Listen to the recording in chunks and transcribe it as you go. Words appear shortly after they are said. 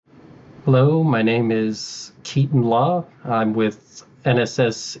Hello, my name is Keaton Law. I'm with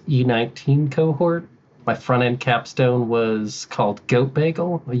NSS E19 cohort. My front end capstone was called Goat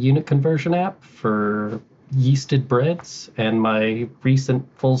Bagel, a unit conversion app for yeasted breads, and my recent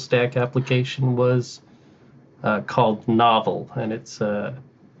full stack application was called Novel, and it's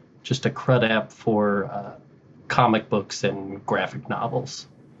just a CRUD app for comic books and graphic novels.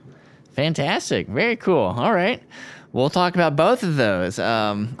 Fantastic. Very cool. All right. We'll talk about both of those.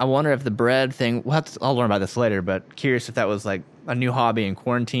 I wonder if the bread thing, I'll learn about this later, but curious if that was like a new hobby in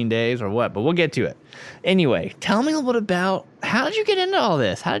quarantine days or what, but we'll get to it. Anyway, tell me a little bit about how did you get into all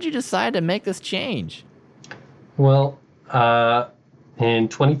this? How did you decide to make this change? Well, in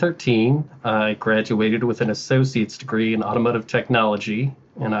 2013, I graduated with an associate's degree in automotive technology,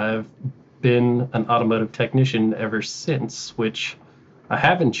 and I've been an automotive technician ever since, which I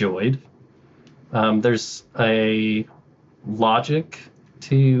have enjoyed. There's a logic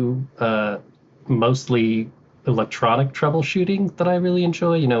to mostly electronic troubleshooting that I really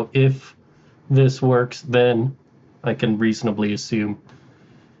enjoy. If this works, then I can reasonably assume,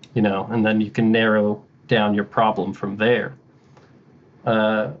 and then you can narrow down your problem from there.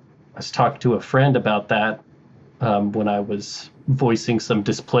 I was talking to a friend about that when I was voicing some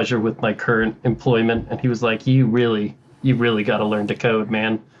displeasure with my current employment, and he was like, you really got to learn to code,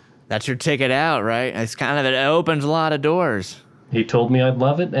 man. That's your ticket out, right? It opens a lot of doors. He told me I'd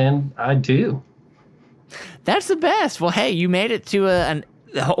love it, and I do. That's the best. Well, hey, you made it to a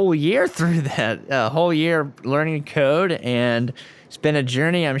whole year through that, a whole year learning code, and it's been a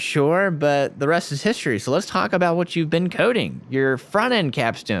journey, I'm sure, but the rest is history. So let's talk about what you've been coding. Your front-end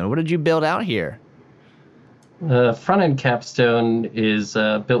capstone, what did you build out here? Front-end capstone is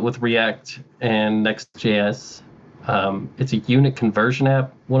built with React and Next.js. It's a unit conversion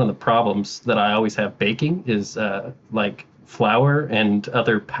app. One of the problems that I always have baking is like flour and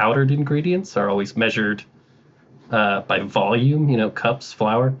other powdered ingredients are always measured by volume, cups,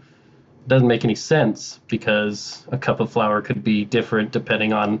 flour. It doesn't make any sense because a cup of flour could be different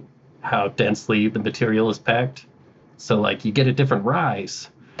depending on how densely the material is packed. So like you get a different rise.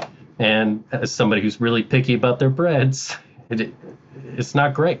 And as somebody who's really picky about their breads, it's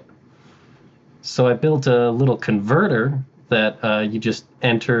not great. So I built a little converter that you just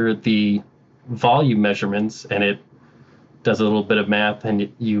enter the volume measurements and it does a little bit of math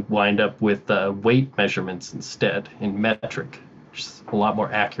and you wind up with weight measurements instead in metric, which is a lot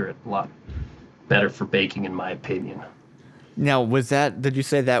more accurate, a lot better for baking in my opinion. Now, did you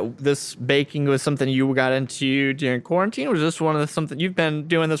say that this baking was something you got into during quarantine, or was this something you've been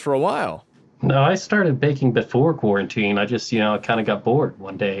doing this for a while? No, I started baking before quarantine. I just, I kind of got bored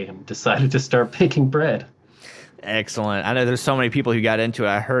one day and decided to start baking bread. Excellent. I know there's so many people who got into it.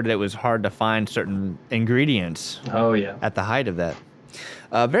 I heard that it was hard to find certain ingredients. Oh, yeah. At the height of that.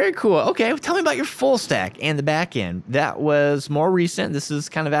 Very cool. Okay, tell me about your full stack and the back end. That was more recent. This is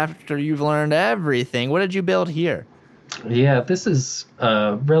kind of after you've learned everything. What did you build here? Yeah, this is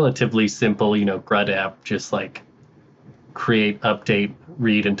relatively simple, CRUD app, just like create, update,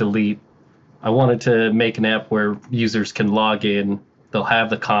 read, and delete. I wanted to make an app where users can log in, they'll have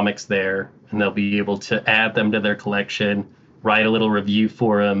the comics there, and they'll be able to add them to their collection, write a little review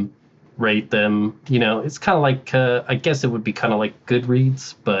for them, rate them. It's kind of like, I guess it would be kind of like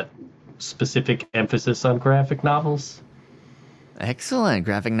Goodreads, but specific emphasis on graphic novels. Excellent.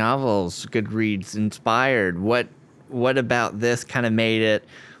 Graphic novels, Goodreads inspired. What about this kind of made it?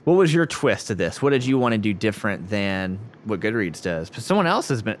 What was your twist to this? What did you want to do different than what Goodreads does? But someone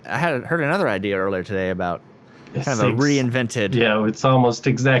else I had heard another idea earlier today about kind of a reinvented. Yeah, it's almost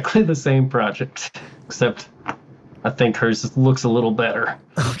exactly the same project, except I think hers looks a little better.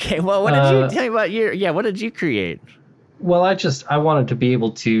 Okay, well, what did you tell me about what did you create? Well, I wanted to be able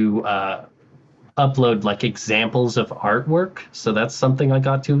to upload like examples of artwork. So that's something I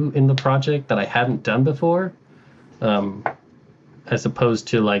got to in the project that I hadn't done before. As opposed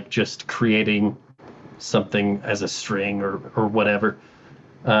to like just creating something as a string or whatever.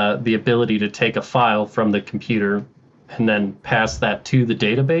 The ability to take a file from the computer and then pass that to the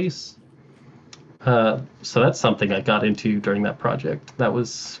database. So that's something I got into during that project. That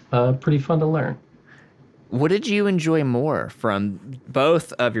was pretty fun to learn. What did you enjoy more from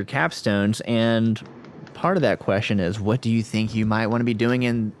both of your capstones? And part of that question is, what do you think you might want to be doing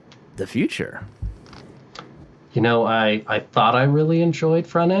in the future? I thought I really enjoyed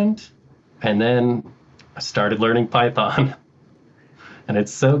front end, and then I started learning Python. And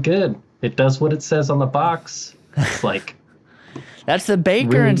it's so good. It does what it says on the box. It's like that's the baker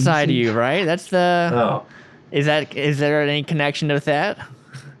really inside easy. of you, right? That's the. Oh, is there any connection with that?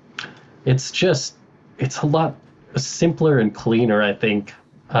 It's a lot simpler and cleaner, I think.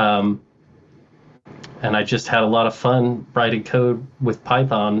 and I just had a lot of fun writing code with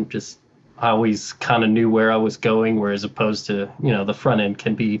Python. Just I always kind of knew where I was going, whereas opposed to, the front end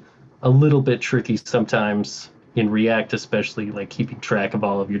can be a little bit tricky sometimes in React, especially like keeping track of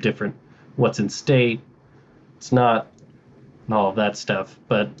all of your different what's in state. It's not all of that stuff.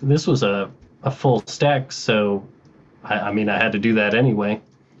 But this was a full stack, so I mean I had to do that anyway.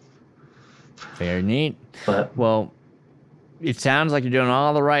 Very neat. But well, it sounds like you're doing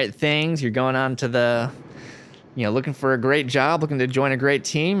all the right things. You're going on to the, looking for a great job, looking to join a great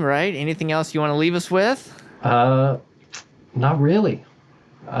team, right? Anything else you want to leave us with? Not really.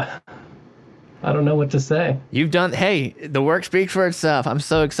 I don't know what to say. Hey, the work speaks for itself. I'm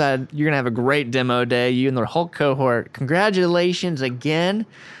so excited. You're going to have a great demo day, you and the whole cohort. Congratulations again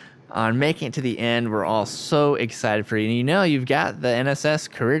on making it to the end. We're all so excited for you. And you've got the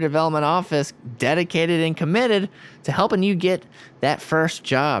NSS Career Development Office dedicated and committed to helping you get that first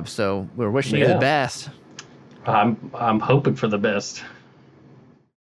job. So we're wishing you the best. I'm hoping for the best.